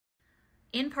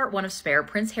In part one of Spare,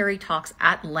 Prince Harry talks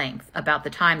at length about the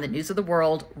time that News of the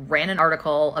World ran an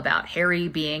article about Harry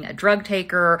being a drug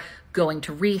taker, going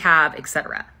to rehab,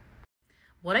 etc.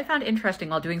 What I found interesting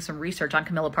while doing some research on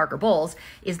Camilla Parker Bowles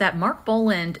is that Mark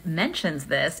Bolland mentions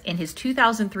this in his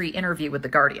 2003 interview with The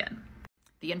Guardian.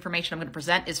 The information I'm going to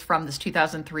present is from this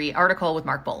 2003 article with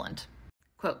Mark Bolland.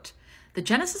 Quote, "The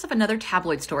genesis of another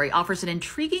tabloid story offers an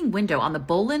intriguing window on the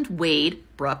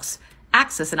Bolland-Wade-Brooks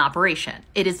axis in operation.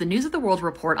 It is the News of the World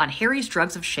report on Harry's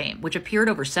drugs of shame, which appeared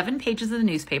over 7 pages of the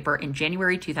newspaper in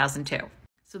January 2002.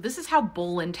 So this is how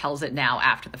Bolland tells it now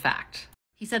after the fact.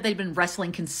 He said they'd been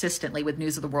wrestling consistently with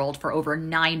News of the World for over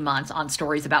 9 months on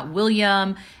stories about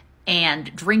William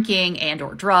and drinking and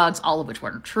or drugs, all of which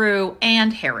weren't true,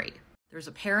 and Harry. There's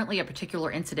apparently a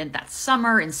particular incident that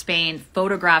summer in Spain.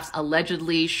 Photographs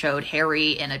allegedly showed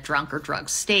Harry in a drunk or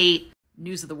drugged state.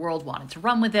 News of the World wanted to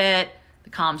run with it. The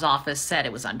comms office said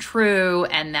it was untrue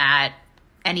and that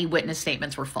any witness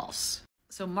statements were false.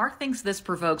 So Mark thinks this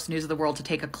provokes News of the World to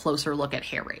take a closer look at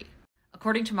Harry.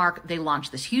 According to Mark, they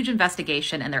launched this huge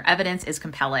investigation and their evidence is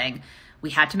compelling.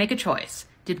 We had to make a choice.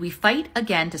 Did we fight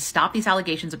again to stop these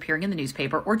allegations appearing in the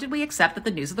newspaper, or did we accept that the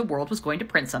News of the World was going to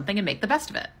print something and make the best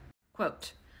of it?"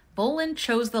 Quote, "Bolland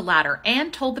chose the latter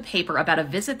and told the paper about a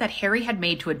visit that Harry had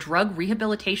made to a drug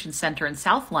rehabilitation center in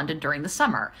South London during the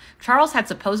summer. Charles had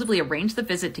supposedly arranged the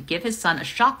visit to give his son a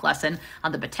shock lesson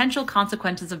on the potential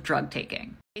consequences of drug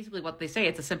taking." Basically what they say,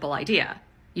 it's a simple idea.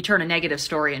 You turn a negative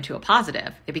story into a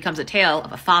positive. It becomes a tale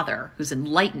of a father who's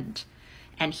enlightened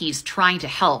and he's trying to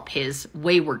help his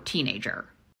wayward teenager.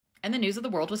 And the News of the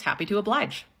World was happy to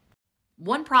oblige.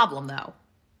 One problem though,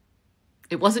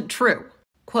 it wasn't true.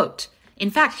 Quote, "In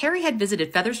fact, Harry had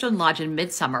visited Featherstone Lodge in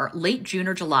midsummer, late June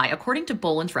or July, according to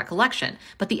Bolland's recollection.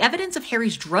 But the evidence of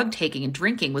Harry's drug taking and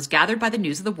drinking was gathered by the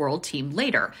News of the World team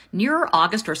later, nearer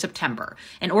August or September.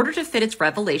 In order to fit its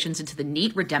revelations into the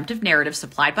neat, redemptive narrative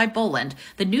supplied by Bolland,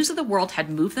 the News of the World had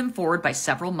moved them forward by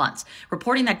several months,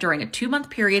 reporting that during a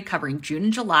 2-month period covering June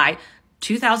and July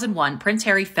 2001, Prince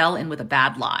Harry fell in with a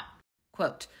bad lot."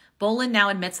 Quote, "Bolland now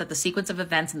admits that the sequence of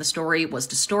events in the story was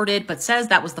distorted, but says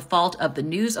that was the fault of the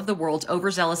News of the World's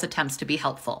overzealous attempts to be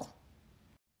helpful."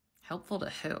 Helpful to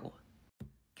who?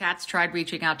 Katz tried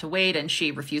reaching out to Wade and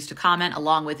she refused to comment,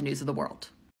 along with News of the World.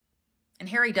 And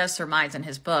Harry does surmise in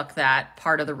his book that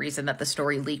part of the reason that the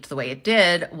story leaked the way it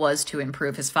did was to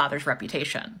improve his father's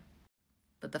reputation.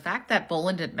 But the fact that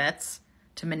Bolland admits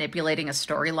to manipulating a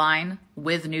storyline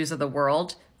with News of the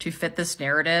World to fit this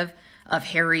narrative of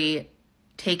Harry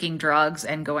taking drugs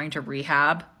and going to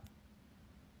rehab.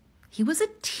 He was a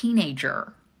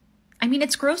teenager. I mean,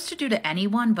 it's gross to do to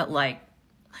anyone, but like,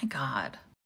 my God.